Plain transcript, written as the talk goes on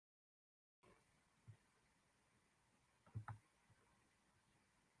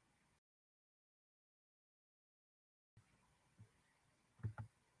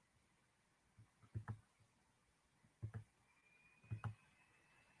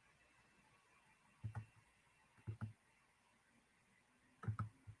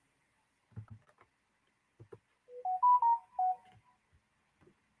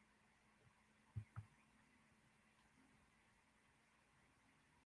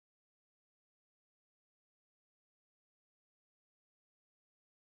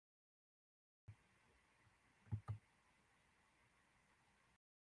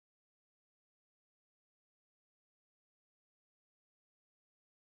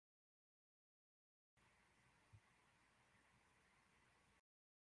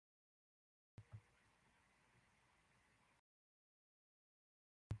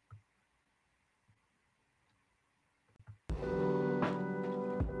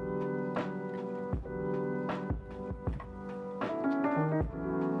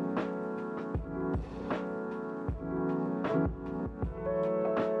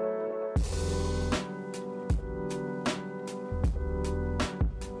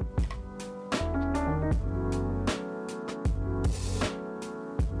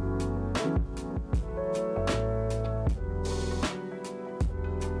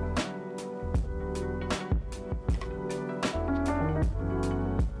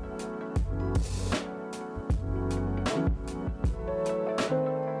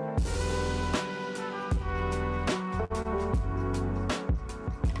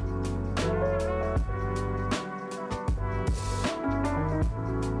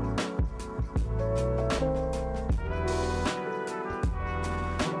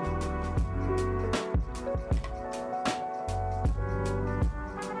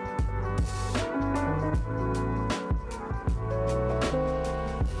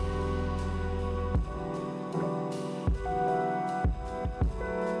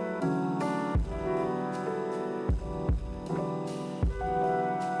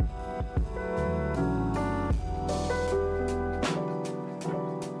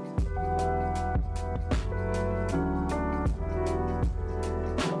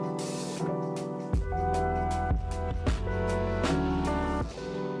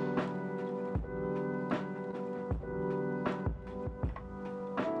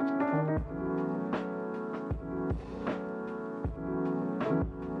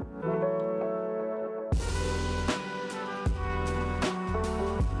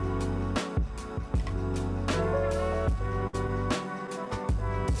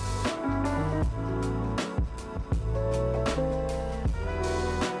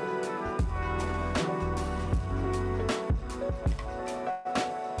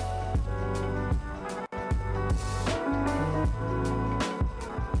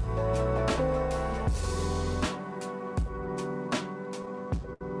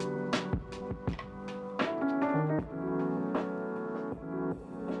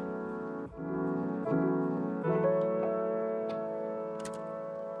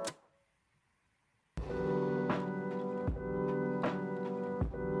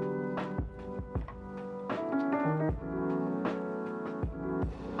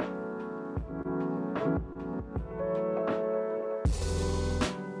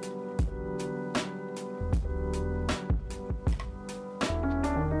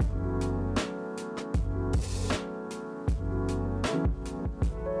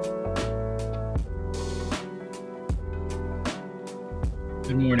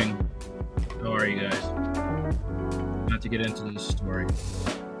morning. How are you guys? Not to get into this story.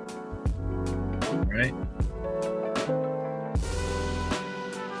 All right.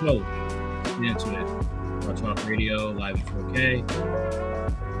 So, get into it. Watch Talk Radio, live in 4K.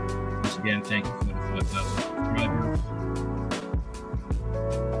 Once again, thank you for the 5,000 subscribers.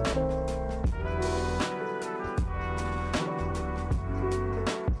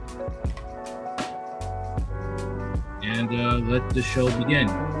 And let the show begin.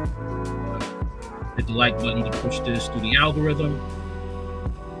 Hit the like button to push this through the algorithm.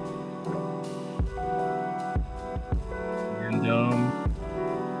 And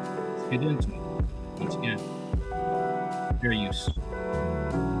let's get into it. Once again, fair use.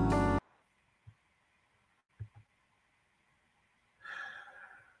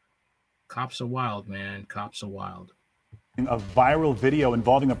 Cops are wild, man. Cops are wild. A viral video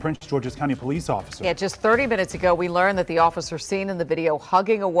involving a Prince George's County police officer. Yeah, just 30 minutes ago, we learned that the officer seen in the video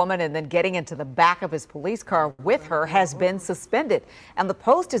hugging a woman and then getting into the back of his police car with her has been suspended. And the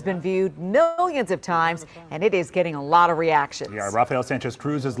post has been viewed millions of times, and it is getting a lot of reactions. Yeah, Rafael Sanchez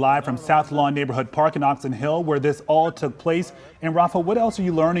Cruz is live from South Lawn Neighborhood Park in Oxon Hill, where this all took place. And Rafa, what else are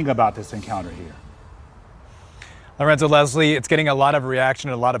you learning about this encounter here? Lorenzo, Leslie, it's getting a lot of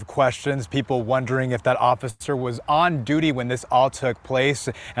reaction and a lot of questions. People wondering if that officer was on duty when this all took place.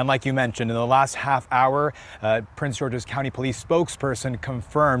 And like you mentioned, in the last half hour, Prince George's County Police spokesperson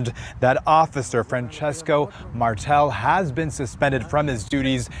confirmed that Officer Francesco Martel has been suspended from his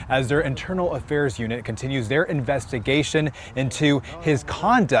duties as their internal affairs unit continues their investigation into his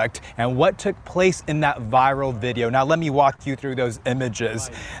conduct and what took place in that viral video. Now, let me walk you through those images.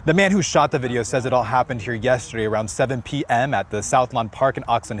 The man who shot the video says it all happened here yesterday around 7 p.m. at the South Lawn Park in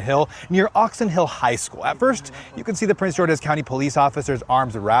Oxon Hill, near Oxon Hill High School. At first, you can see the Prince George's County police officer's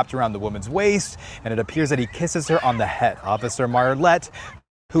arms wrapped around the woman's waist, and it appears that he kisses her on the head. Officer Marlette,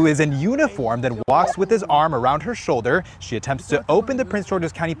 who is in uniform, then walks with his arm around her shoulder. She attempts to open the Prince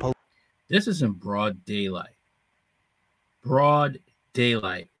George's County police. This is in broad daylight. Broad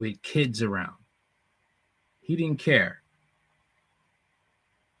daylight with kids around. He didn't care.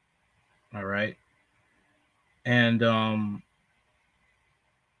 All right. And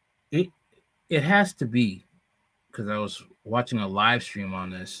it has to be, because I was watching a live stream on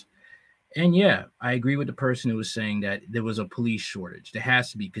this, and yeah, I agree with the person who was saying that there was a police shortage. There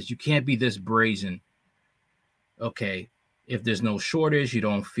has to be, because you can't be this brazen. Okay, if there's no shortage, you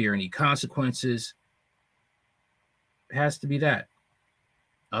don't fear any consequences. It has to be that.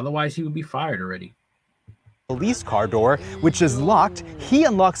 Otherwise, he would be fired already. Police car door, which is locked. He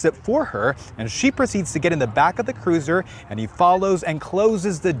unlocks it for her, and she proceeds to get in the back of the cruiser, and he follows and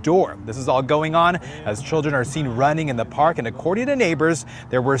closes the door. This is all going on as children are seen running in the park, and according to neighbors,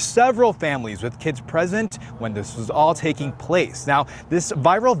 there were several families with kids present when this was all taking place. Now, this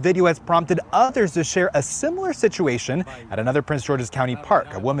viral video has prompted others to share a similar situation at another Prince George's County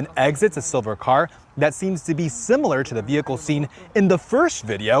park. A woman exits a silver car that seems to be similar to the vehicle seen in the first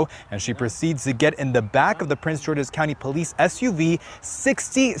video, and she proceeds to get in the back of the Prince George's County Police SUV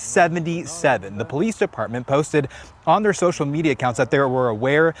 6077. The police department posted on their social media accounts that they were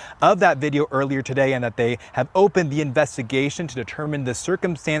aware of that video earlier today and that they have opened the investigation to determine the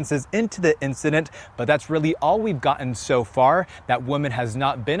circumstances into the incident, but that's really all we've gotten so far. That woman has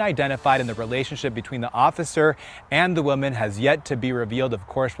not been identified, and the relationship between the officer and the woman has yet to be revealed. Of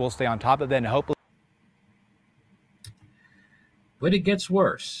course, we'll stay on top of it and hopefully. But it gets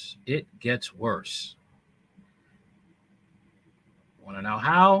worse. It gets worse. Want to know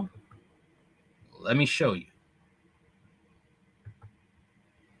how? Let me show you.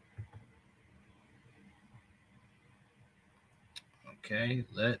 Okay,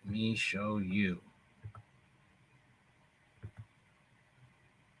 let me show you.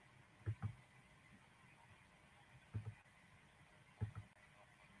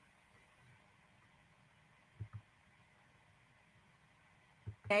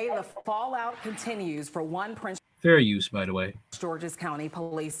 The fallout continues for one Prince Fair use, by the way. George's County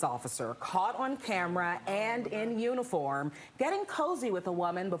police officer caught on camera and in uniform getting cozy with a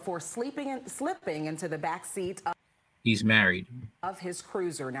woman before slipping into the back seat He's married. Of his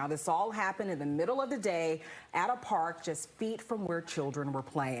cruiser. Now, this all happened in the middle of the day at a park just feet from where children were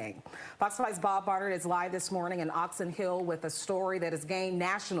playing. Fox 5's Bob Barnard is live this morning in Oxon Hill with a story that has gained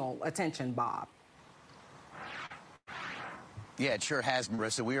national attention, Bob. Yeah, it sure has,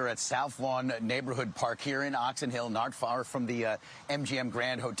 Marissa. We are at South Lawn Neighborhood Park here in Oxon Hill, not far from the MGM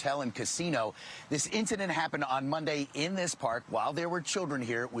Grand Hotel and Casino. This incident happened on Monday in this park while there were children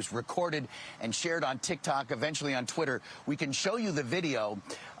here. It was recorded and shared on TikTok, eventually on Twitter. We can show you the video.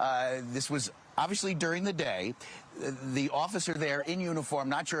 This was obviously during the day. the officer there in uniform,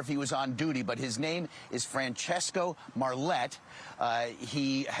 not sure if he was on duty, but his name is Francesco Marlette.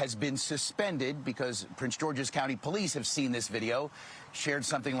 He has been suspended because Prince George's County Police have seen this video, shared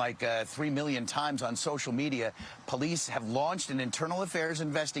something like 3 million times on social media. Police have launched an internal affairs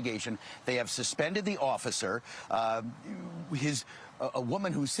investigation. They have suspended the officer. A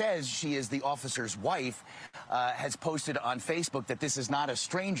woman who says she is the officer's wife has posted on Facebook that this is not a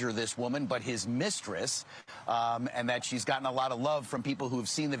stranger, this woman, but his mistress, and that she's gotten a lot of love from people who have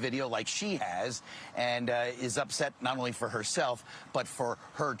seen the video like she has, and is upset not only for herself, but for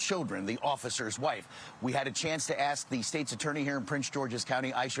her children, the officer's wife. We had a chance to ask the state's attorney here in Prince George's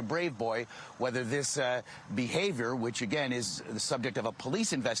County, Aisha Braveboy, whether this behavior, which again is the subject of a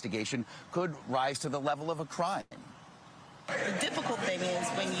police investigation, could rise to the level of a crime. The difficult thing is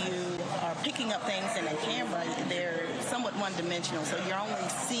when you are picking up things in a camera, they're somewhat one-dimensional, so you're only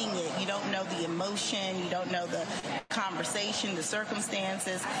seeing it. You don't know the emotion, you don't know the conversation, the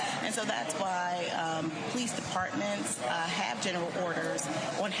circumstances, and so that's why police departments have general orders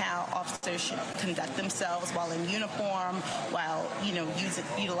on how officers should conduct themselves while in uniform, while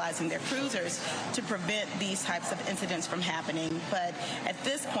utilizing their cruisers to prevent these types of incidents from happening. But at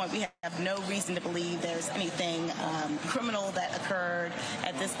this point, we have no reason to believe there's anything criminal that occurred.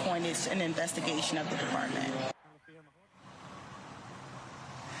 At this point, it's an investigation of the department.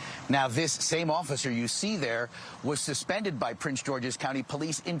 Now, this same officer you see there was suspended by Prince George's County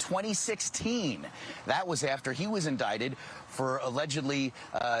Police in 2016. That was after he was indicted for allegedly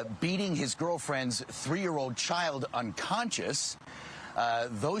beating his girlfriend's 3-year-old child unconscious.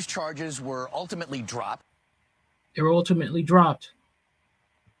 Those charges were ultimately dropped. They were ultimately dropped.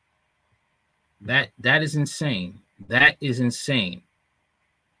 That is insane. That is insane.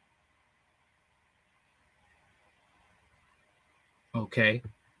 Okay.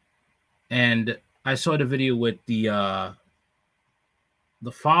 And I saw the video with the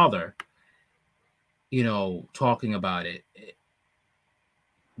father, talking about it.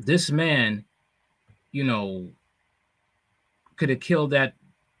 This man, could have killed that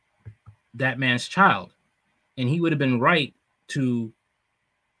man's child, and he would have been right to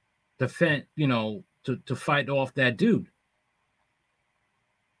defend, to fight off that dude.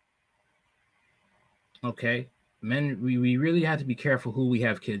 Okay. Men, we really have to be careful who we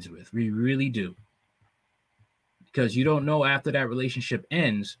have kids with. We really do. Because you don't know after that relationship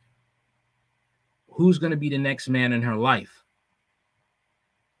ends who's going to be the next man in her life.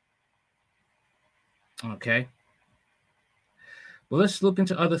 Okay. Well, let's look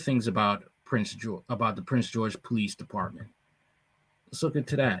into other things about the Prince George Police Department. Let's look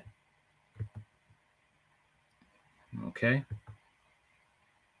into that. Okay.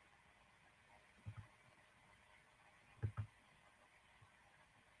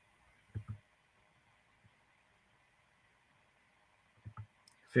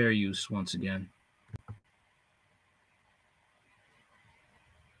 Fair use once again.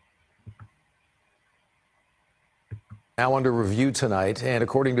 Now under review tonight, and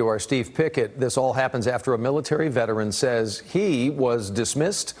according to our Steve Pickett, this all happens after a military veteran says he was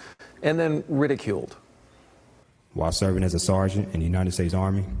dismissed and then ridiculed. While serving as a sergeant in the United States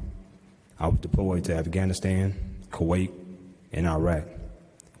Army, I was deployed to Afghanistan, Kuwait, and Iraq,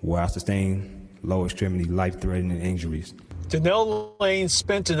 where I sustained lower extremity life-threatening injuries. Donnell Lane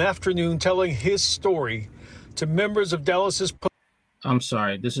spent an afternoon telling his story to members of Dallas's. I'm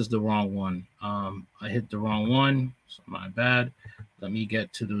sorry, this is the wrong one. I hit the wrong one, so my bad. Let me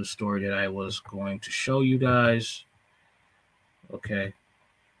get to the story that I was going to show you guys. Okay.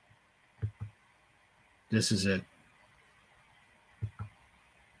 This is it.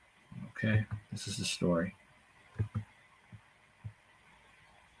 Okay, this is the story.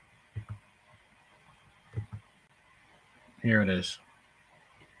 Here it is.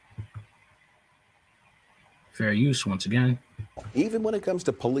 Fair use once again. Even when it comes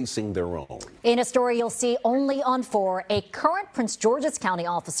to policing their own. In a story you'll see only on 4, a current Prince George's County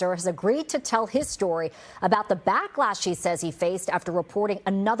officer has agreed to tell his story about the backlash he says he faced after reporting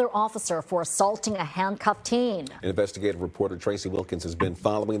another officer for assaulting a handcuffed teen. Investigative reporter Tracy Wilkins has been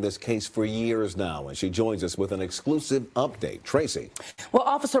following this case for years now, and she joins us with an exclusive update. Tracy. Well,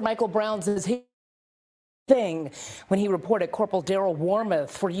 Officer Michael Brown says when he reported Corporal Daryl Warmoth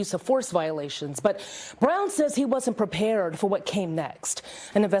for use of force violations. But Brown says he wasn't prepared for what came next,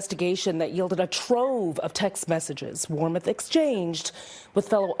 an investigation that yielded a trove of text messages Warmoth exchanged with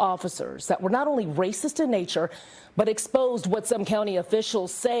fellow officers that were not only racist in nature, but exposed what some county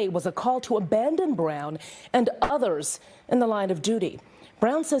officials say was a call to abandon Brown and others in the line of duty.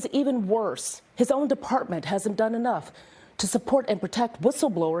 Brown says even worse, his own department hasn't done enough to support and protect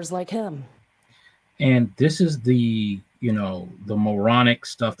whistleblowers like him. And this is the, the moronic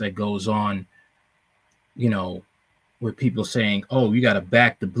stuff that goes on, with people saying, oh, you got to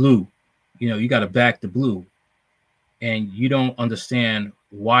back the blue, you got to back the blue. And you don't understand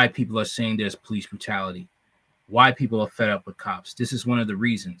why people are saying there's police brutality, why people are fed up with cops. This is one of the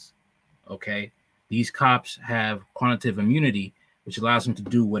reasons, okay? These cops have cognitive immunity, which allows them to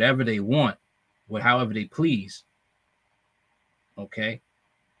do whatever they want, however they please, okay?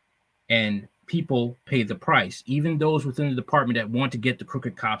 And people pay the price. Even those within the department that want to get the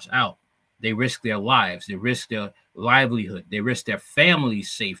crooked cops out, they risk their lives, they risk their livelihood, they risk their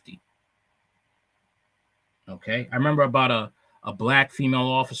family's safety. Okay, I remember about a black female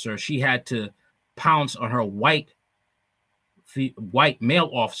officer. She had to pounce on her white male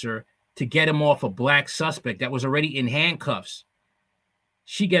officer to get him off a black suspect that was already in handcuffs.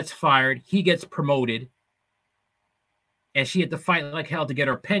 She gets fired, he gets promoted, and she had to fight like hell to get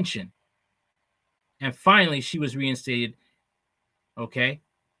her pension. And finally, she was reinstated. Okay.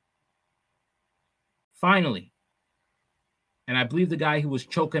 Finally. And I believe the guy who was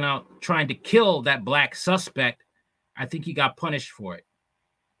choking out, trying to kill that black suspect, I think he got punished for it.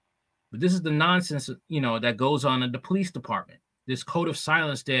 But this is the nonsense, that goes on in the police department. This code of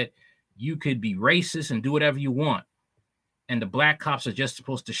silence that you could be racist and do whatever you want. And the black cops are just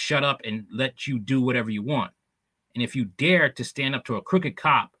supposed to shut up and let you do whatever you want. And if you dare to stand up to a crooked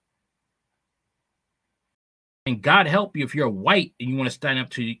cop, and God help you if you're white and you want to stand up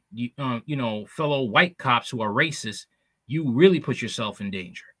to, fellow white cops who are racist, you really put yourself in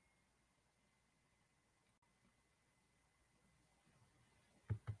danger.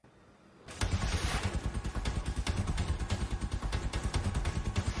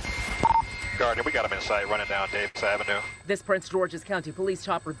 Gardner, we got him in sight running down Davis Avenue. This Prince George's County Police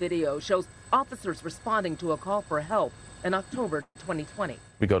chopper video shows officers responding to a call for help in October 2020.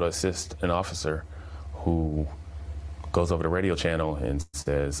 We go to assist an officer who goes over the radio channel and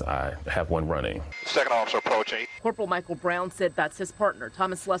says, I have one running. Second officer approaching. Corporal Michael Brown said that's his partner,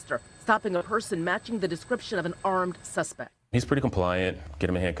 Thomas Lester, stopping a person matching the description of an armed suspect. He's pretty compliant, get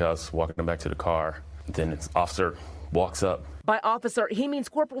him in handcuffs, walking him back to the car. Then this officer walks up. By officer, he means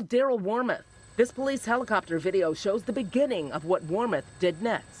Corporal Daryl Wormuth. This police helicopter video shows the beginning of what Wormuth did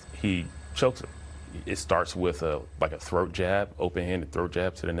next. He chokes him. It starts with a throat jab, open-handed throat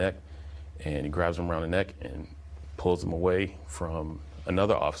jab to the neck, and he grabs him around the neck and pulls him away from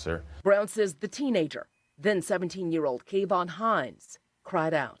another officer. Brown says the teenager, then 17-year-old Kayvon Hines,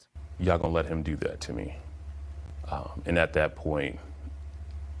 cried out. Y'all gonna let him do that to me? And at that point,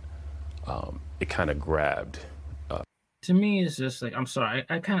 it kind of grabbed. To me, it's just like, I'm sorry,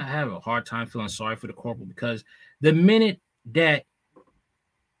 I kind of have a hard time feeling sorry for the corporal, because the minute that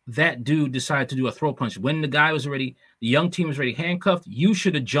dude decided to do a throat punch, when the young team was already handcuffed, you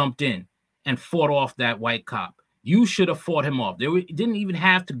should have jumped in and fought off that white cop. You should have fought him off. It didn't even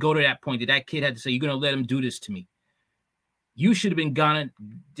have to go to that point that kid had to say, you're going to let him do this to me. You should have been gone,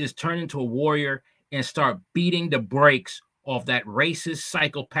 just turn into a warrior and start beating the brakes off that racist,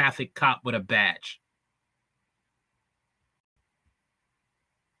 psychopathic cop with a badge.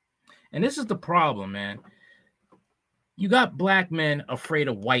 And this is the problem, man. You got black men afraid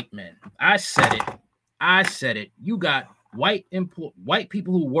of white men. I said it. You got white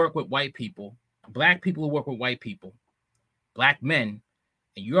people who work with white people, black people who work with white people, black men,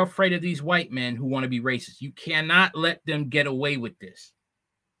 and you're afraid of these white men who want to be racist. You cannot let them get away with this.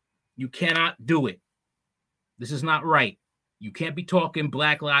 You cannot do it. This is not right. You can't be talking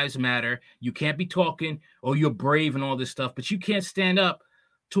Black Lives Matter. You can't be talking, oh, you're brave and all this stuff, but you can't stand up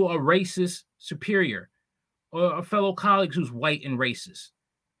to a racist superior or a fellow colleague who's white and racist.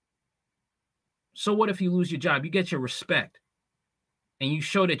 So what if you lose your job? You get your respect. And you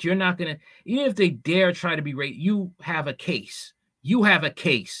show that you're not going to, even if they dare try to be racist, you have a case. You have a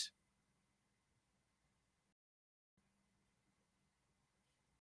case.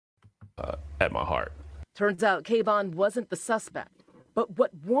 At my heart. Turns out Kayvon wasn't the suspect, but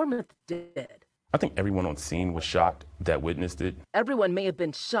what Wormuth did. I think everyone on scene was shocked that witnessed it. Everyone may have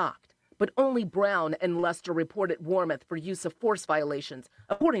been shocked, but only Brown and Lester reported Wormuth for use of force violations,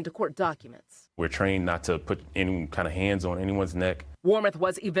 according to court documents. We're trained not to put any kind of hands on anyone's neck. Wormuth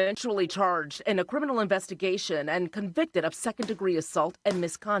was eventually charged in a criminal investigation and convicted of second-degree assault and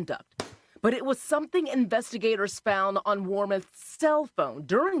misconduct. But it was something investigators found on Wormuth's cell phone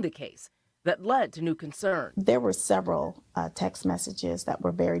during the case that led to new concern. There were several text messages that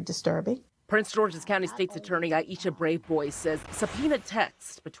were very disturbing. Prince George's County State's Attorney Aisha Braveboy says subpoenaed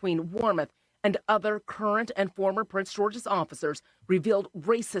texts between Wormuth and other current and former Prince George's officers revealed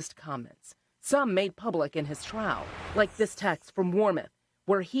racist comments, some made public in his trial, like this text from Wormuth,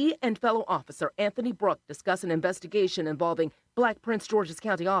 where he and fellow officer Anthony Brook discuss an investigation involving Black Prince George's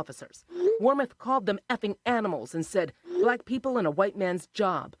County officers. Wormuth called them effing animals and said, black people in a white man's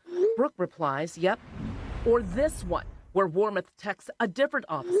job. Brook replies, yep. Or this one, where Wormuth texts a different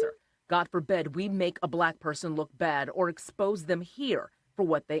officer. God forbid we make a black person look bad or expose them here for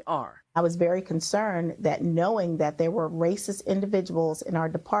what they are. I was very concerned that knowing that there were racist individuals in our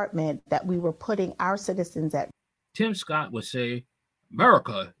department, that we were putting our citizens at. Tim Scott would say,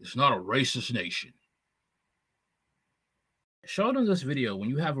 America is not a racist nation. Show them this video when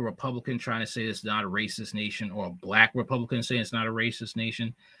you have a Republican trying to say it's not a racist nation, or a black Republican saying it's not a racist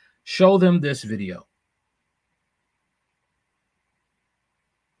nation. Show them this video.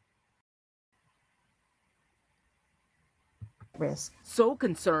 Risk. So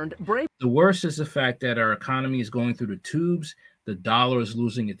concerned, brave. The worst is the fact that our economy is going through the tubes. The dollar is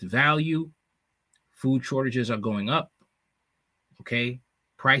losing its value. Food shortages are going up. Okay.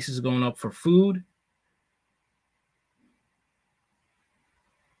 Prices are going up for food.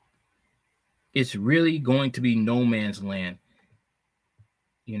 It's really going to be no man's land.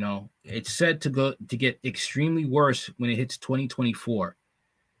 You know, it's said to get extremely worse when it hits 2024.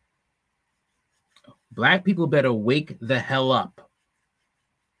 Black people better wake the hell up.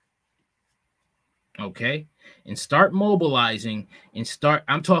 Okay? And start mobilizing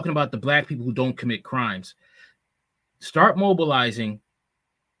I'm talking about the black people who don't commit crimes. Start mobilizing.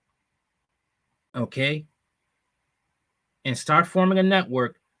 Okay? And start forming a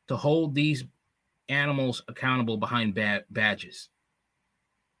network to hold these animals accountable behind badges.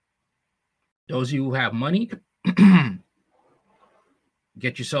 Those of you who have money,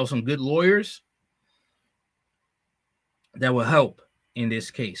 get yourself some good lawyers that will help in this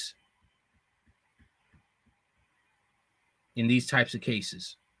case. In these types of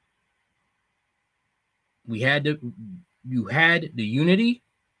cases. You had the unity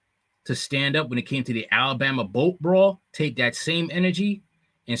to stand up when it came to the Alabama boat brawl. Take that same energy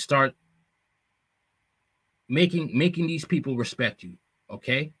and start making these people respect you.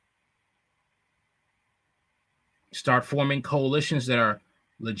 Okay? Start forming coalitions that are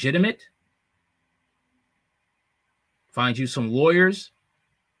legitimate. Find you some lawyers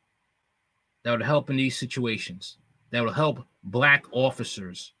that would help in these situations, that will help black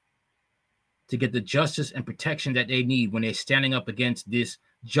officers to get the justice and protection that they need when they're standing up against this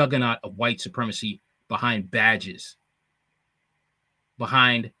juggernaut of white supremacy behind badges,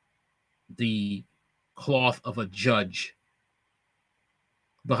 behind the cloth of a judge,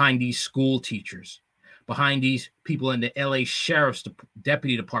 behind these school teachers, behind these people in the LA Sheriff's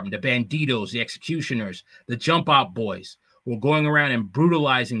Deputy Department, the banditos, the executioners, the jump out boys who are going around and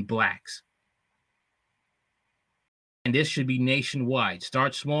brutalizing blacks. And this should be nationwide.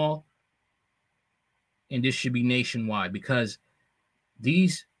 Start small, and this should be nationwide, because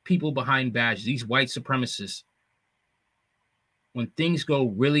these people behind badges, these white supremacists, when things go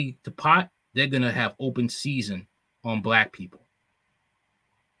really to pot, they're going to have open season on black people.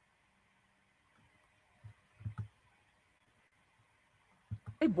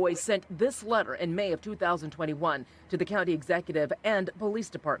 Boy sent this letter in May of 2021 to the county executive and police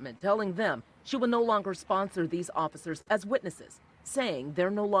department, telling them she will no longer sponsor these officers as witnesses, saying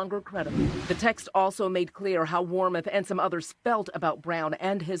they're no longer credible. The text also made clear how Wormuth and some others felt about Brown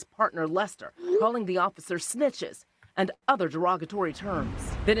and his partner Lester, calling the officers snitches and other derogatory terms.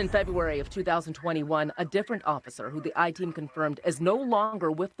 Then in February of 2021, a different officer who the I-team confirmed is no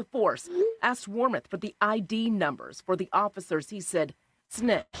longer with the force asked Wormuth for the ID numbers for the officers he said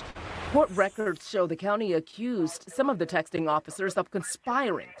snitched. Court records show the county accused some of the texting officers of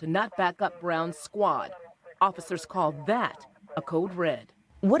conspiring to not back up Brown's squad. Officers call that a code red.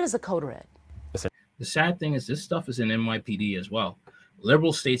 What is a code red? The sad thing is this stuff is in NYPD as well.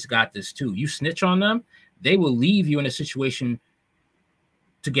 Liberal states got this too. You snitch on them, they will leave you in a situation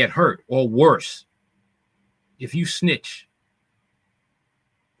to get hurt or worse. If you snitch,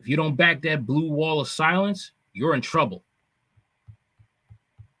 if you don't back that blue wall of silence, you're in trouble.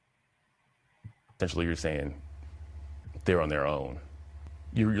 Essentially, you're saying they're on their own.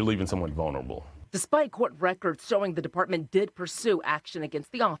 You're leaving someone vulnerable. Despite court records showing the department did pursue action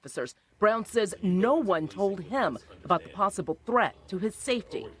against the officers, Brown says no one told him about the possible threat to his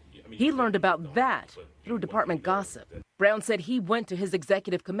safety. He learned about that through department gossip. Brown said he went to his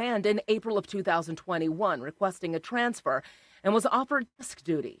executive command in April of 2021 requesting a transfer and was offered desk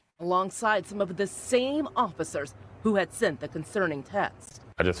duty alongside some of the same officers who had sent the concerning text.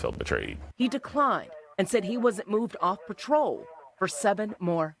 I just felt betrayed. He declined and said he wasn't moved off patrol for 7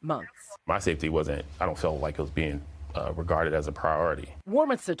 more months. My safety I don't feel like it was being regarded as a priority.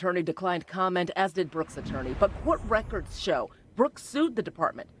 Wormuth's attorney declined comment, as did Brooks' attorney, but court records show Brooks sued the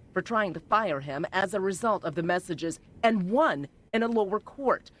department for trying to fire him as a result of the messages and won in a lower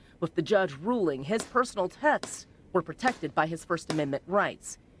court, with the judge ruling his personal texts were protected by his First Amendment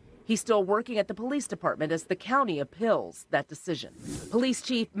rights. He's still working at the police department as the county appeals that decision. Police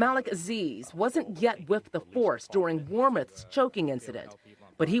Chief Malik Aziz wasn't yet with the force during Wormuth's choking incident,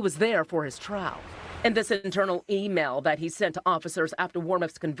 but he was there for his trial. In this internal email that he sent to officers after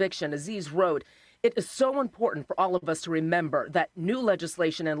Wormuth's conviction, Aziz wrote, "It is so important for all of us to remember that new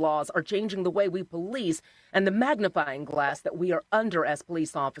legislation and laws are changing the way we police, and the magnifying glass that we are under as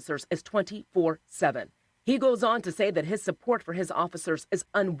police officers is 24/7. He goes on to say that his support for his officers is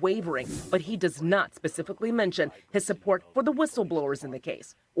unwavering, but he does not specifically mention his support for the whistleblowers in the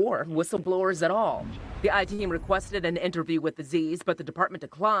case, or whistleblowers at all. The I team requested an interview with Aziz, but the department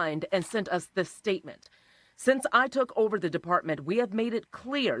declined and sent us this statement. "Since I took over the department, we have made it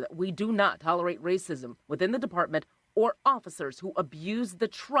clear that we do not tolerate racism within the department or officers who abuse the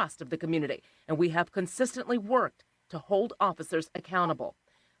trust of the community, and we have consistently worked to hold officers accountable."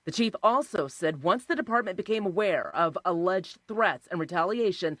 The chief also said once the department became aware of alleged threats and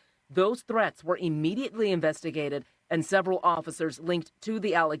retaliation, those threats were immediately investigated and several officers linked to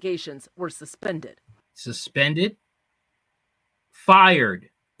the allegations were suspended. Suspended?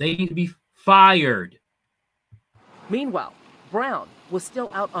 Fired. They need to be fired. Meanwhile, Brown was still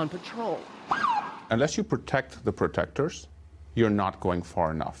out on patrol. Unless you protect the protectors, you're not going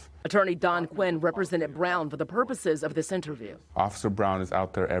far enough. Attorney Don Quinn represented Brown for the purposes of this interview. Officer Brown is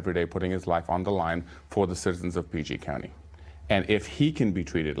out there every day putting his life on the line for the citizens of PG County. And if he can be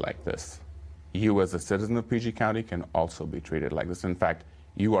treated like this, you as a citizen of PG County can also be treated like this. In fact,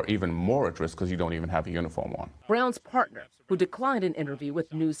 you are even more at risk because you don't even have a uniform on. Brown's partner, who declined an interview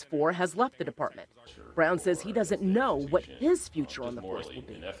with News 4, has left the department. Brown says he doesn't know what his future on the force will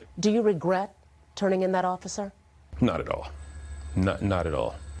be. Do you regret turning in that officer? Not at all. Not at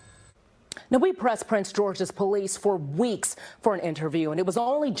all. Now, we pressed Prince George's police for weeks for an interview, and it was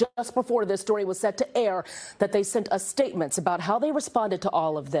only just before this story was set to air that they sent us statements about how they responded to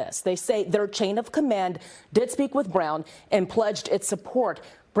all of this. They say their chain of command did speak with Brown and pledged its support.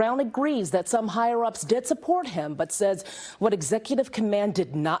 Brown agrees that some higher-ups did support him, but says what executive command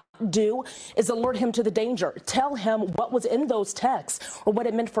did not do is alert him to the danger, tell him what was in those texts or what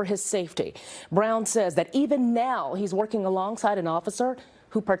it meant for his safety. Brown says that even now he's working alongside an officer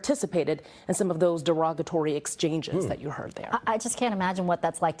who participated in some of those derogatory exchanges that you heard there. I just can't imagine what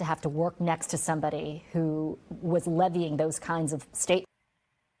that's like to have to work next to somebody who was levying those kinds of statements.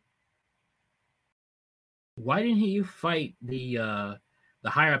 Why didn't you fight the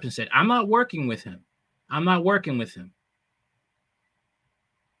higher up and said, "I'm not working with him. I'm not working with him"?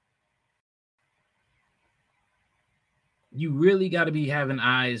 You really got to be having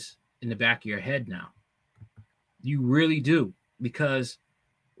eyes in the back of your head now. You really do, because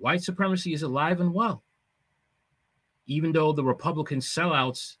white supremacy is alive and well, even though the Republican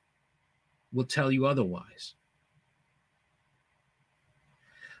sellouts will tell you otherwise.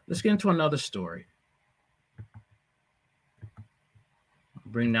 Let's get into another story. I'll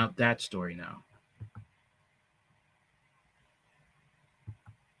bring out that story now.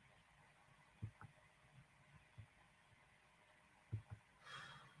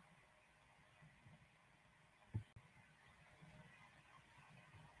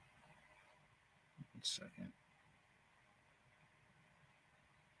 Second.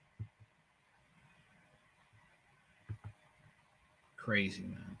 Crazy,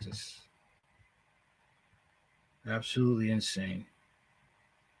 man. Just absolutely insane.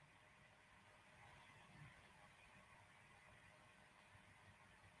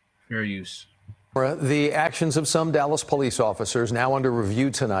 Fair use. The actions of some Dallas police officers now under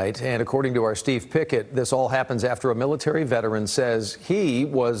review tonight. And according to our Steve Pickett, this all happens after a military veteran says he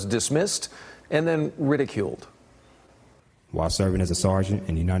was dismissed and then ridiculed. While serving as a sergeant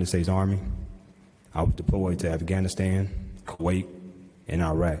in the United States Army, I was deployed to Afghanistan, Kuwait, and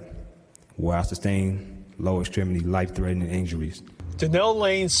Iraq, where I sustained low extremity life-threatening injuries. Donnell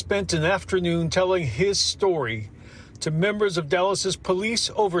Lane spent an afternoon telling his story to members of Dallas's Police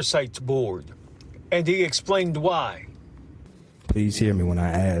Oversight Board, and he explained why. Please hear me when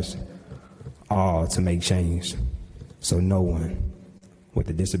I ask all to make change so no one with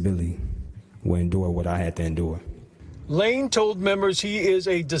a disability will endure what I had to endure. Lane told members he is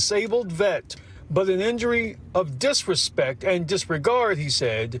a disabled vet, but an injury of disrespect and disregard, he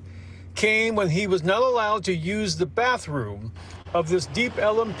said, came when he was not allowed to use the bathroom of this Deep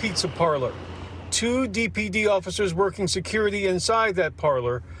Ellum pizza parlor. 2 DPD officers working security inside that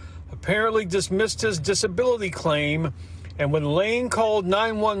parlor apparently dismissed his disability claim, and when Lane called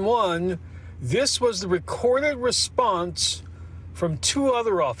 911, this was the recorded response from 2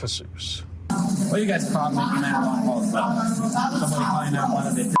 other officers. What you guys caught making out on all stuff? Somebody calling out one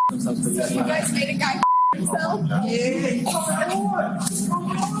of the themselves for you guys made a guy himself?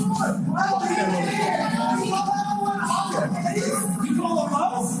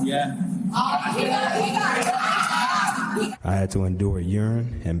 Yeah. I had to endure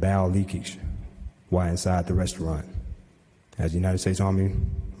urine and bowel leakage while inside the restaurant. As United States Army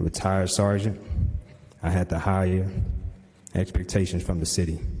retired sergeant, I had the higher expectations from the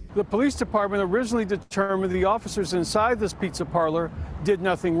city. The police department originally determined the officers inside this pizza parlor did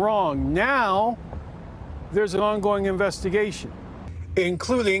nothing wrong. Now, there's an ongoing investigation,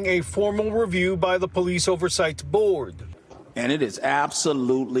 including a formal review by the Police Oversight Board. And it is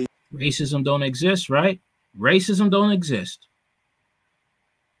absolutely... Racism don't exist, right? Racism don't exist.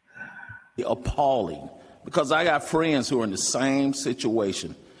 Appalling, because I got friends who are in the same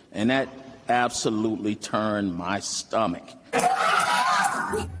situation, and that absolutely turned my stomach.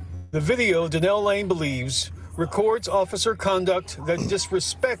 The video, Donnell Lane believes, records officer conduct that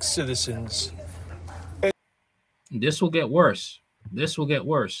disrespects citizens. This will get worse. This will get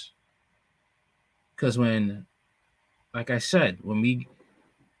worse. Because when, like I said, when the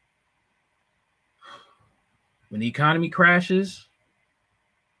economy crashes,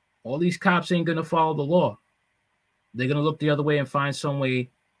 all these cops ain't going to follow the law. They're going to look the other way and find some way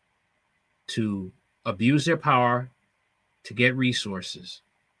to abuse their power to get resources.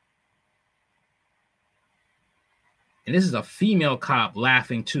 And this is a female cop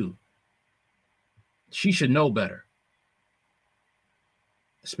laughing too. She should know better.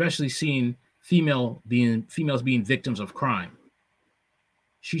 Especially seeing females being victims of crime.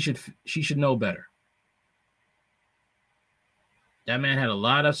 She should know better. That man had a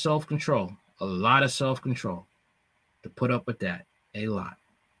lot of self-control, to put up with that, a lot.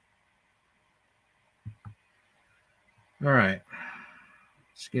 All right,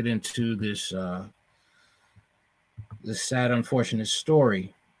 let's get into this this sad, unfortunate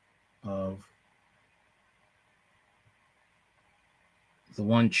story of the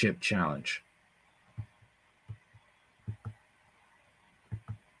one chip challenge.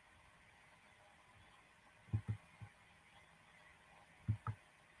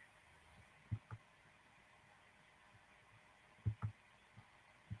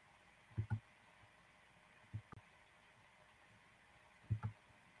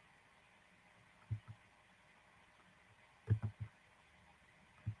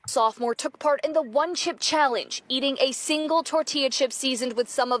 Sophomore took part in the one chip challenge, eating a single tortilla chip seasoned with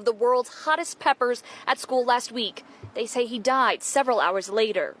some of the world's hottest peppers at school last week. They say he died several hours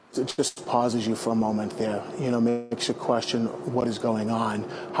later. It just pauses you for a moment there, makes you question what is going on.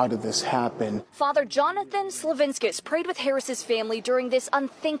 How did this happen? Father Jonathan Slavinskis prayed with Harris's family during this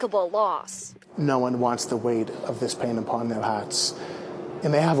unthinkable loss. No one wants the weight of this pain upon their hearts,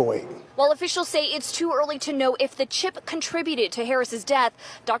 and they have a weight. While officials say it's too early to know if the chip contributed to Harris's death,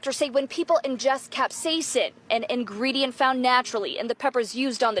 doctors say when people ingest capsaicin, an ingredient found naturally in the peppers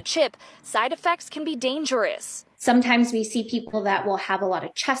used on the chip, side effects can be dangerous. Sometimes we see people that will have a lot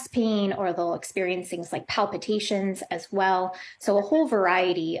of chest pain or they'll experience things like palpitations as well. So a whole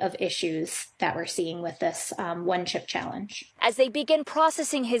variety of issues that we're seeing with this one chip challenge. As they begin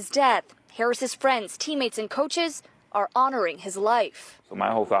processing his death, Harris's friends, teammates, and coaches are honoring his life. So my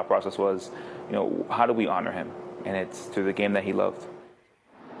whole thought process was, how do we honor him? And it's through the game that he loved.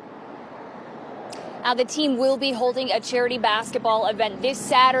 Now the team will be holding a charity basketball event this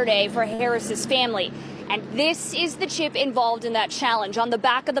Saturday for Harris's family. And this is the chip involved in that challenge. On the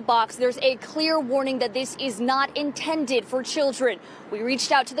back of the box, there's a clear warning that this is not intended for children. We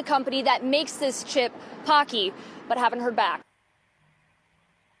reached out to the company that makes this chip, Pocky, but haven't heard back.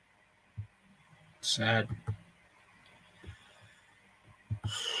 Sad.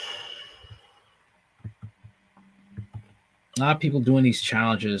 A lot of people doing these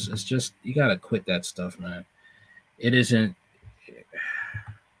challenges. It's just, you got to quit that stuff, man. It isn't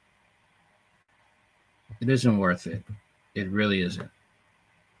worth it. It really isn't.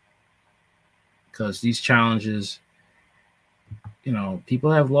 Because these challenges,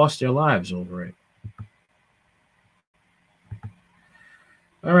 people have lost their lives over it.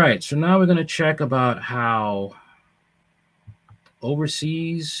 All right, so now we're going to check about how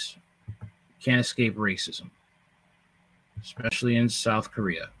overseas can't escape racism, especially in South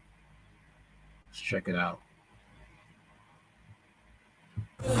Korea. Let's check it out.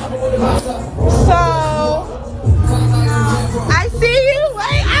 So, I see you.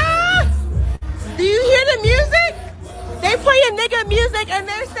 Do you hear the music? They playing nigga music and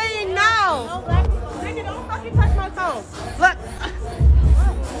they're saying no. Nigga, don't fucking touch my phone. Look.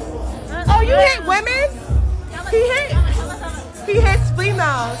 Oh, you hate women? He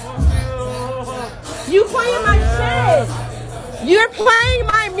sounds. You playing my shit. You're playing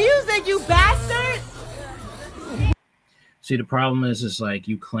my music, you bastard. See, the problem is like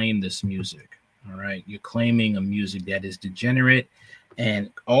you claim this music, all right? You're claiming a music that is degenerate,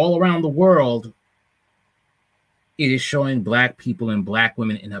 and all around the world, it is showing black people and black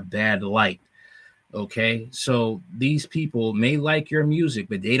women in a bad light. Okay, so these people may like your music,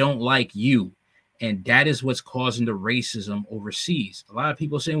 but they don't like you. And that is what's causing the racism overseas. A lot of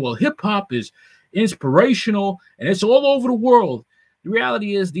people are saying, well, hip hop is inspirational and it's all over the world. The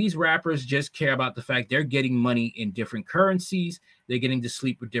reality is these rappers just care about the fact they're getting money in different currencies. They're getting to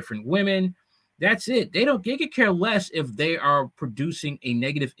sleep with different women. That's it. They could care less if they are producing a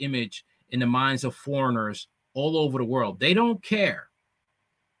negative image in the minds of foreigners all over the world. They don't care.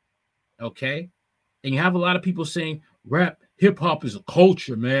 Okay. And you have a lot of people saying rap, hip hop is a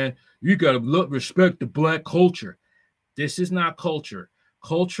culture, man. You got to respect the black culture. This is not culture.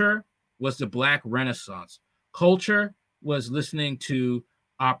 Culture was the Black Renaissance. Culture was listening to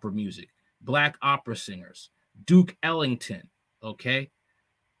opera music, black opera singers, Duke Ellington, okay?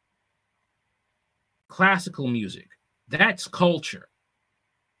 Classical music. That's culture.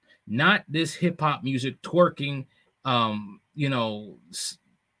 Not this hip hop music twerking,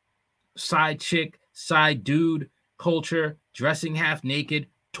 side chick, side dude culture, dressing half naked,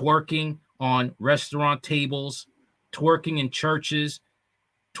 twerking on restaurant tables, twerking in churches,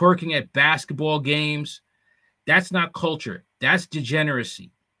 twerking at basketball games. That's not culture. That's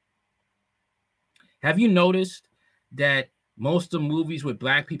degeneracy. Have you noticed that most of the movies with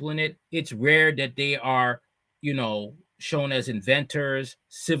black people in it, it's rare that they are, shown as inventors,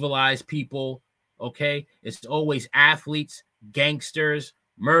 civilized people, okay? It's always athletes, gangsters,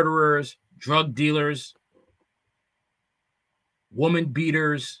 murderers, drug dealers, woman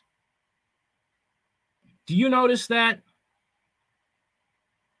beaters. Do you notice that?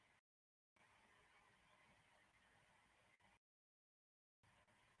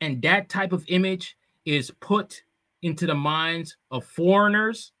 And that type of image is put into the minds of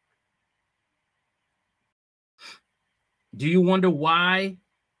foreigners. Do you wonder why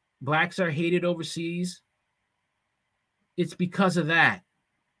blacks are hated overseas? It's because of that.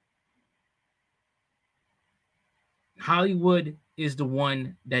 Hollywood is the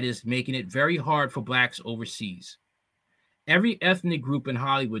one that is making it very hard for blacks overseas. Every ethnic group in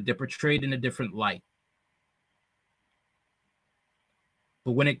Hollywood, they're portrayed in a different light.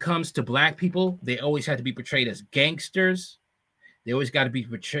 But when it comes to black people, they always have to be portrayed as gangsters. They always got to be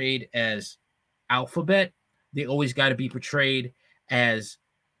portrayed as alphabet. They always got to be portrayed as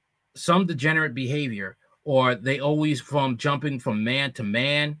some degenerate behavior, or they always jumping from man to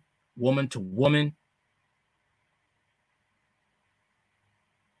man, woman to woman.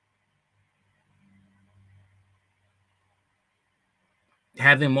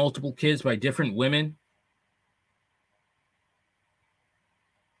 Having multiple kids by different women.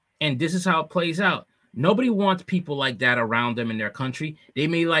 And this is how it plays out. Nobody wants people like that around them in their country. They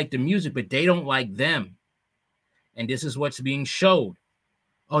may like the music, but they don't like them. And this is what's being showed.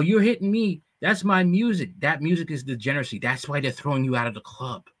 Oh, you're hitting me. That's my music. That music is degeneracy. That's why they're throwing you out of the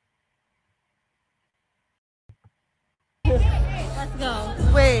club. Let's go.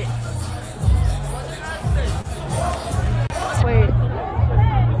 Wait.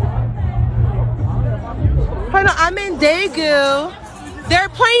 Hold on, I'm in Daegu. They're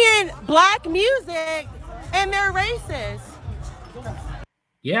playing black music and they're racist.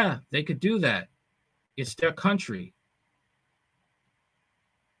 Yeah, they could do that. It's their country.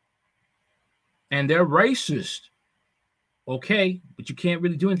 And they're racist. Okay, but you can't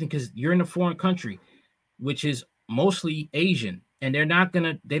really do anything because you're in a foreign country, which is mostly Asian, and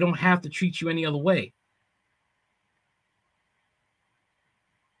they don't have to treat you any other way.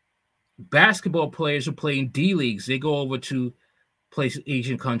 Basketball players who play in D leagues, they go over to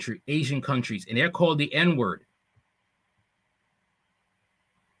Asian countries, and they're called the N-word.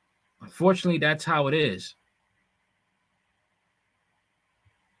 Unfortunately, that's how it is.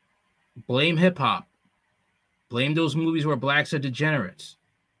 Blame hip-hop. Blame those movies where blacks are degenerates.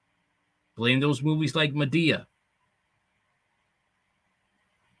 Blame those movies like Medea.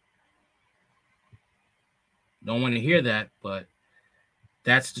 Don't want to hear that, but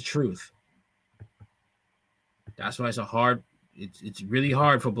that's the truth. That's why it's really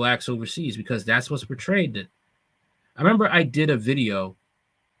hard for blacks overseas, because that's what's portrayed. I remember I did a video,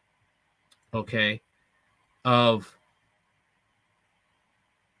 okay, of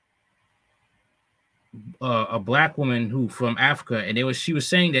a black woman who from Africa, and she was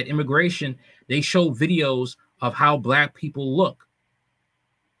saying that immigration, they show videos of how black people look.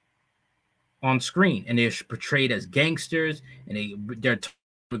 on screen, and they're portrayed as gangsters, and their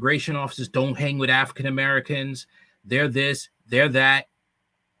immigration officers don't hang with African Americans. They're this, they're that.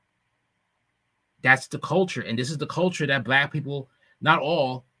 That's the culture, and this is the culture that Black people, not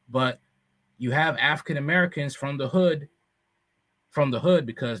all, but you have African Americans from the hood,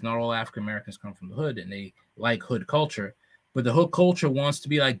 because not all African Americans come from the hood, and they like hood culture. But the hood culture wants to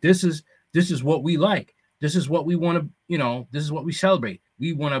be like, this is what we like. This is what we want to, this is what we celebrate.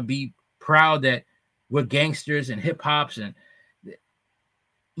 We want to be proud that we're gangsters and hip hops, and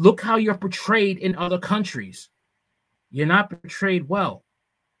look how you're portrayed in other countries. You're not portrayed well.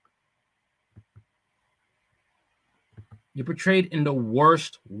 You're portrayed in the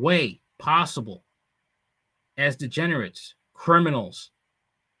worst way possible as degenerates, criminals,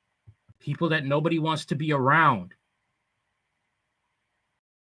 people that nobody wants to be around.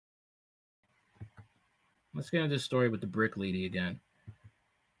 Let's get into this story with the brick lady again.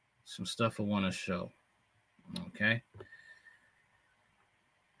 Some stuff I want to show. Okay.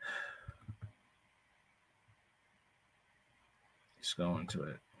 Let's go into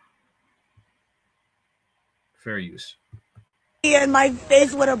it. Fair use. In my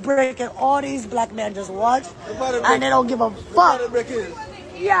face with a brick, and all these black men just watch, and they don't give a fuck.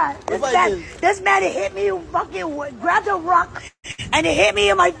 Yeah, this man hit me, fucking grabbed a rock, and he hit me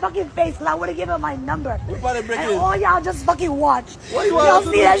in my fucking face, and I would have given him my number. And all y'all just fucking watch. Y'all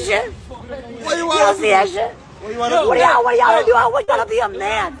see that shit? Y'all see that shit? What y'all gonna do? I want y'all to be a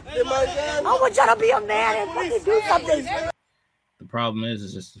man. I want y'all to be a man and fucking do something. The problem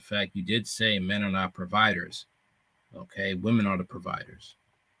is just the fact you did say men are not providers. Okay, women are the providers.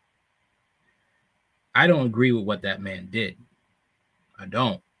 I don't agree with what that man did. I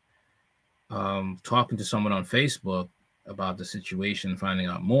don't. Talking to someone on Facebook about the situation, finding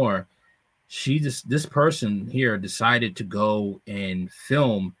out more, this person here decided to go and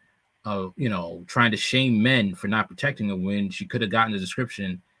film, trying to shame men for not protecting her, when she could have gotten the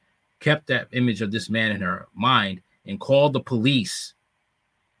description, kept that image of this man in her mind, and called the police.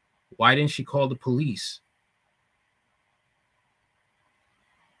 Why didn't she call the police?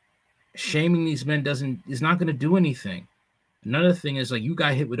 Shaming these men is not going to do anything. Another thing is, like, you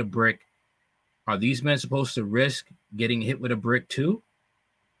got hit with a brick. Are these men supposed to risk getting hit with a brick too?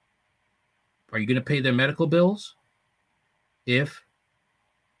 Are you going to pay their medical bills if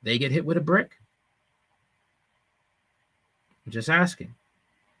they get hit with a brick? I'm just asking.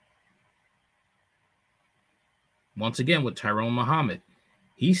 Once again, with Tyrone Muhammad,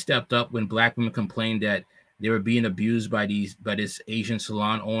 he stepped up when black women complained that they were being abused by this Asian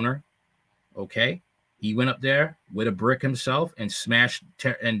salon owner. Okay, he went up there with a brick himself and smashed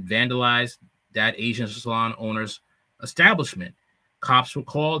and vandalized that Asian salon owner's establishment. Cops were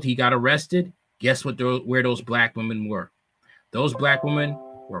called. He got arrested. Guess where those black women were? Those black women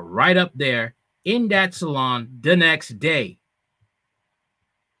were right up there in that salon the next day.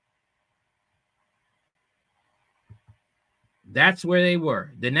 That's where they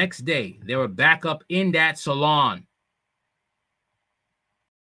were. The next day, they were back up in that salon.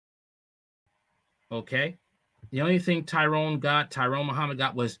 Okay. The only thing Tyrone Muhammad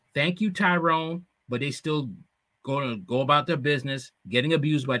got was, thank you, Tyrone, but they still going to go about their business, getting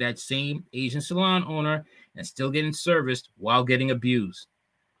abused by that same Asian salon owner and still getting serviced while getting abused.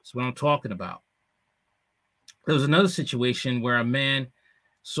 That's what I'm talking about. There was another situation where a man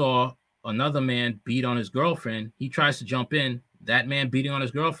saw another man beat on his girlfriend. He tries to jump in. That man beating on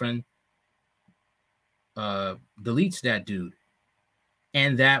his girlfriend deletes that dude.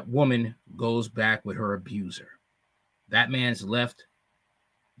 And that woman goes back with her abuser. That man's left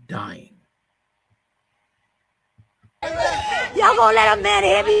dying. Y'all gonna let a man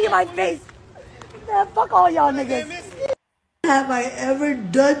hit me in my face? Man, fuck all y'all niggas. Have I ever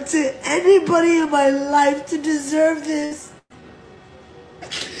done to anybody in my life to deserve this?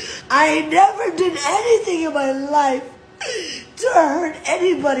 I never did anything in my life to hurt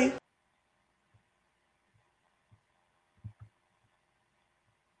anybody.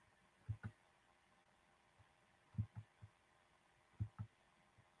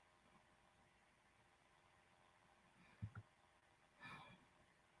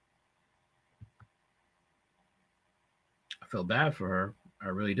 I feel bad for her. I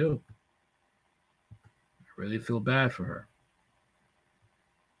really do. I really feel bad for her.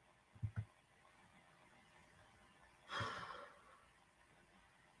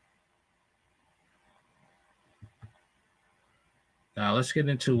 Now let's get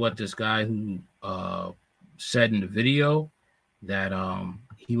into what this guy who said in the video, that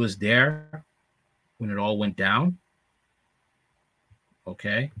he was there when it all went down.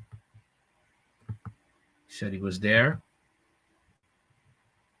 Okay. He said he was there.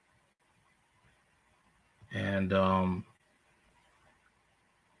 And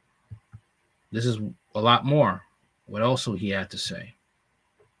this is a lot more. What also he had to say.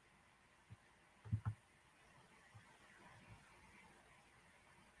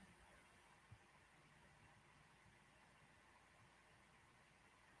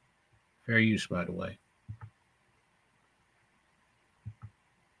 Fair use, by the way.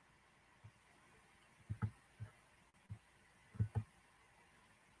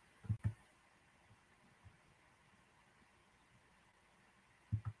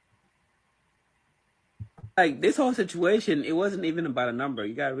 Like this whole situation, it wasn't even about a number.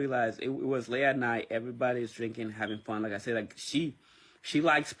 You gotta realize it was late at night. Everybody's drinking, having fun. Like I said, like she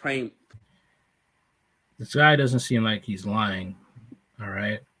likes praying. This guy doesn't seem like he's lying. All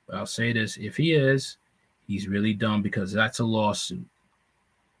right. But I'll say this. If he is, he's really dumb because that's a lawsuit.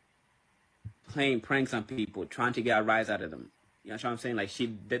 Playing pranks on people, trying to get a rise out of them. You know what I'm saying? Like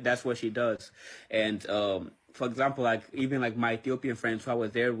that's what she does. And for example, like even like my Ethiopian friends who I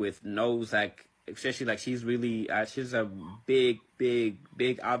was there with knows like, especially like she's really she's a big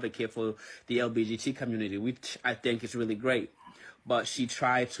advocate for the LGBT community, which I think is really great. But she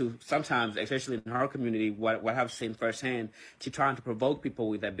tried to sometimes, especially in her community, what I've seen firsthand, she trying to provoke people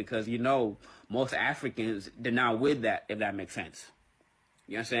with that because most Africans, they're not with that, if that makes sense.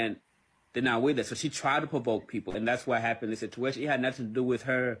 You know what I'm saying? They're not with it. So she tried to provoke people, and that's what happened in the situation. It had nothing to do with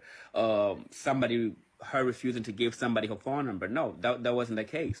her her refusing to give somebody her phone number. No, that wasn't the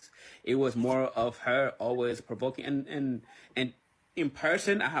case. It was more of her always provoking. And in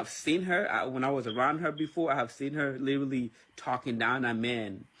person, I have seen her, when I was around her before, I have seen her literally talking down on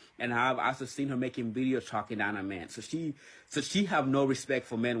men. And I've also seen her making videos talking down on men. So she have no respect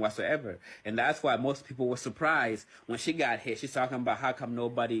for men whatsoever. And that's why most people were surprised when she got hit. She's talking about how come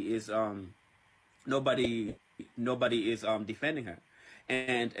nobody is defending her.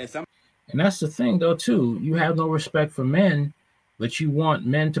 And that's the thing though too. You have no respect for men, but you want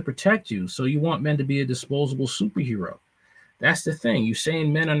men to protect you. So you want men to be a disposable superhero. That's the thing. You're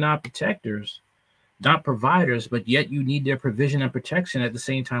saying men are not protectors, not providers, but yet you need their provision and protection at the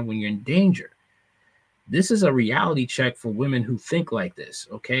same time when you're in danger. This is a reality check for women who think like this,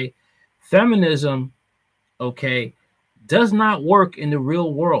 okay? Feminism, okay, does not work in the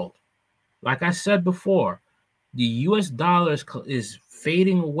real world. Like I said before, the US dollar is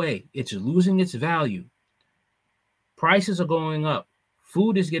fading away. It's losing its value. Prices are going up.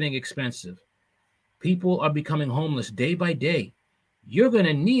 Food is getting expensive. People are becoming homeless day by day. You're going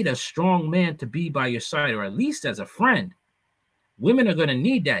to need a strong man to be by your side, or at least as a friend. Women are going to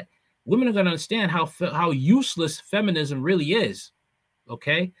need that. Women are going to understand how useless feminism really is.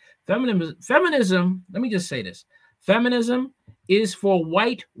 Okay? Feminism, let me just say this. Feminism is for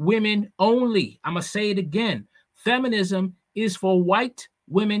white women only. I'm going to say it again. Feminism is for white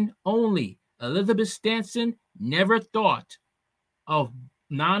women only. Elizabeth Stanton never thought of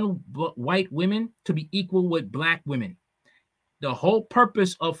non-white women to be equal with black women. The whole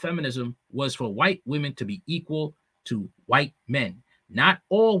purpose of feminism was for white women to be equal to white men, not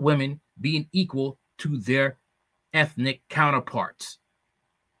all women being equal to their ethnic counterparts,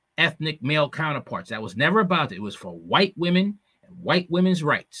 ethnic male counterparts. That was never about it. It was for white women and white women's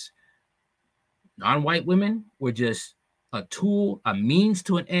rights. Non-white women were just a tool, a means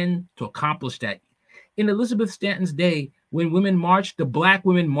to an end to accomplish that. In Elizabeth Stanton's day, when women marched, the black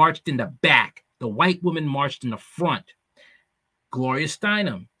women marched in the back. The white women marched in the front. Gloria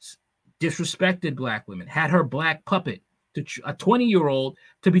Steinem disrespected black women, had her black puppet, a 20-year-old,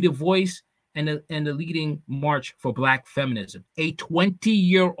 to be the voice and the leading march for black feminism. A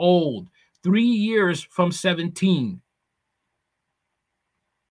 20-year-old, 3 years from 17.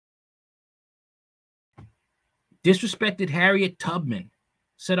 Disrespected Harriet Tubman,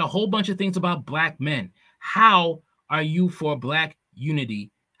 said a whole bunch of things about black men. How are you for black unity?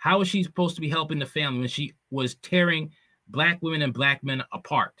 How is she supposed to be helping the family when she was tearing black women and black men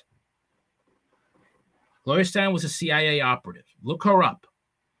apart? Gloria Steinem was a CIA operative. Look her up.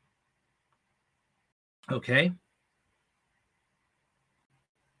 Okay?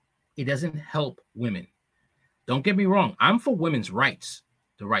 It doesn't help women. Don't get me wrong. I'm for women's rights.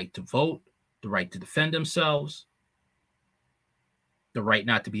 The right to vote, the right to defend themselves, the right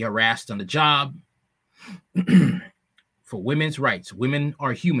not to be harassed on the job. For women's rights. Women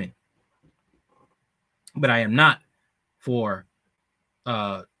are human. But I am not for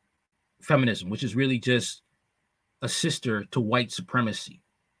feminism, which is really just a sister to white supremacy.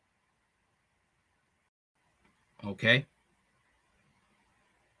 Okay?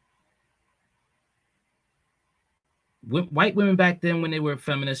 White women back then, when they were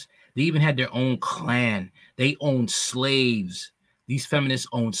feminists, they even had their own clan. They owned slaves. These feminists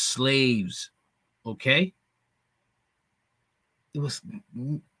owned slaves. Okay?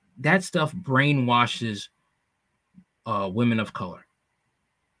 that stuff brainwashes women of color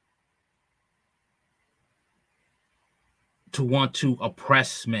to want to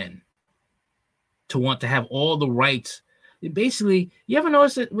oppress men, to want to have all the rights. Basically, you ever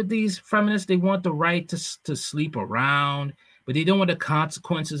notice it with these feminists? They want the right to sleep around, but they don't want the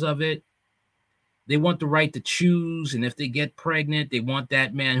consequences of it. They want the right to choose, and if they get pregnant, they want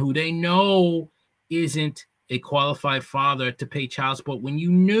that man who they know isn't a qualified father to pay child support when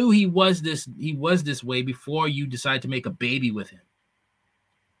you knew he was this way before you decided to make a baby with him.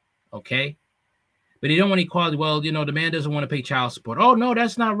 Okay? But they don't want equality. Well, the man doesn't want to pay child support. Oh, no,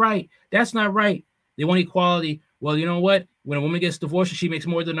 that's not right. That's not right. They want equality. Well, you know what? When a woman gets divorced and she makes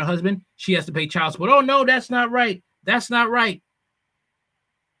more than her husband, she has to pay child support. Oh, no, that's not right. That's not right.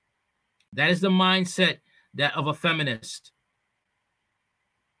 That is the mindset of a feminist.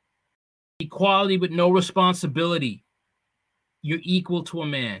 Equality with no responsibility. You're equal to a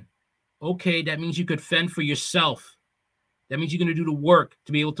man. Okay, that means you could fend for yourself. That means you're going to do the work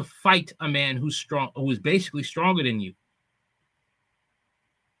to be able to fight a man who's strong, who is basically stronger than you.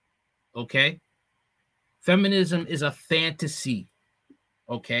 Okay? Feminism is a fantasy.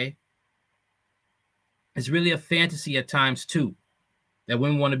 Okay? It's really a fantasy at times too, that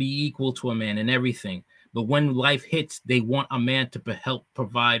women want to be equal to a man and everything. But when life hits, they want a man to help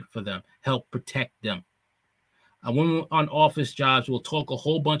provide for them, help protect them. Women on office jobs will talk a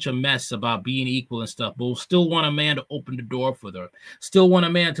whole bunch of mess about being equal and stuff, but will still want a man to open the door for them. Still want a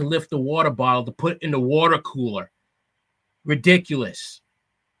man to lift the water bottle to put in the water cooler. Ridiculous.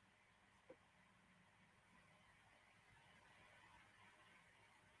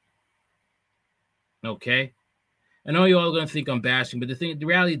 Okay? I know you're all going to think I'm bashing, but the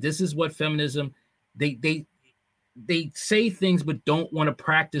reality, this is what feminism, they say things but don't want to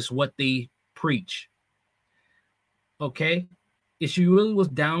practice what they preach. Okay? If she really was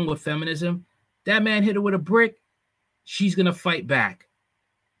down with feminism, that man hit her with a brick, she's going to fight back.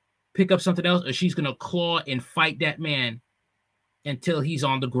 Pick up something else, or she's going to claw and fight that man until he's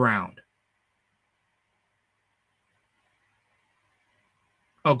on the ground.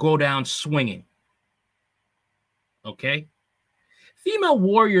 Or go down swinging. Okay? Female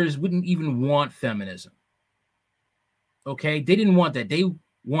warriors wouldn't even want feminism. Okay? They didn't want that. They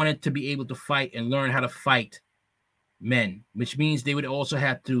wanted to be able to fight and learn how to fight men, which means they would also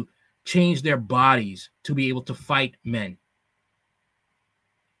have to change their bodies to be able to fight men.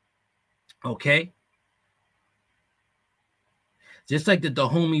 Okay? Just like the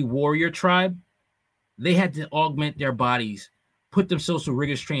Dahomey warrior tribe, they had to augment their bodies, put themselves through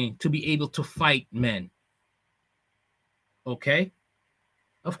rigorous training to be able to fight men. Okay?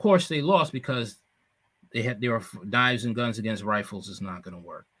 Of course, they lost because they were knives and guns against rifles is not going to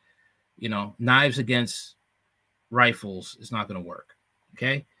work. Knives against rifles is not going to work.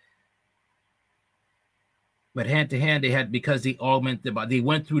 Okay? But hand to hand, they had, because they augmented their body, they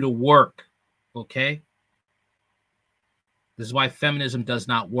went through the work. Okay? This is why feminism does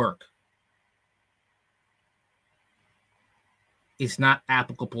not work. It's not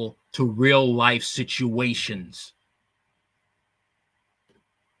applicable to real life situations.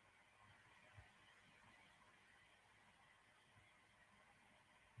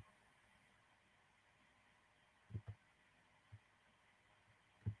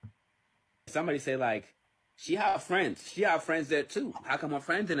 Somebody say like, she have friends. She have friends there too. How come her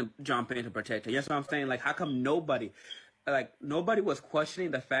friends didn't jump in to protect her? You know what I'm saying? Like, how come nobody was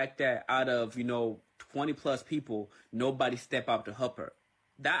questioning the fact that out of 20 plus people, nobody step up to help her?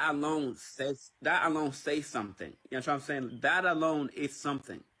 That alone says something. You know what I'm saying? That alone is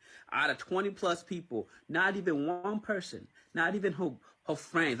something. Out of 20 plus people, not even one person, not even her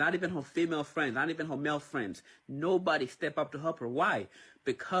friends, not even her female friends, not even her male friends, nobody step up to help her. Why?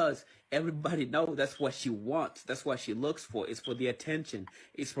 Because everybody knows that's what she wants. That's what she looks for. It's for the attention.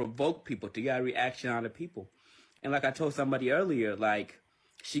 It's provoke people to get a reaction out of people. And like I told somebody earlier, like,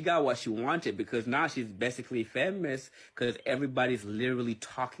 she got what she wanted because now she's basically famous because everybody's literally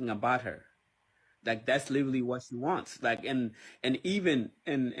talking about her. Like, that's literally what she wants. Like, and even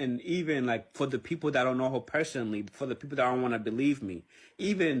like, for the people that don't know her personally, for the people that don't want to believe me,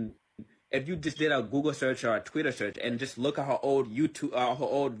 even if you just did a Google search or a Twitter search and just look at her old YouTube, her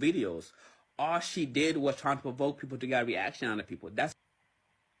old videos, all she did was trying to provoke people to get a reaction out of people. That's.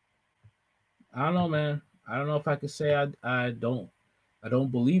 I don't know, man. I don't know if I could say I don't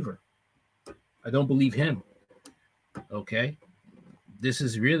believe her. I don't believe him. Okay, this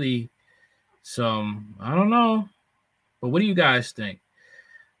is really some, I don't know, but what do you guys think?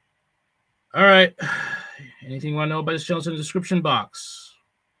 All right, anything you want to know about this channel in the description box.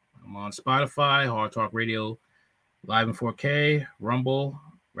 I'm on Spotify, Hard Talk Radio, Live in 4K, Rumble,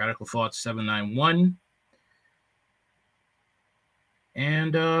 Radical Thoughts 791.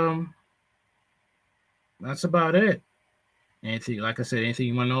 And that's about it. Anything, like I said, anything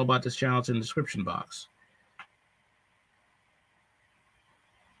you want to know about this channel, it's in the description box.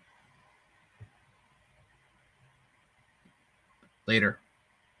 Later.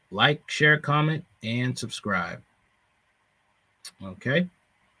 Like, share, comment, and subscribe. Okay.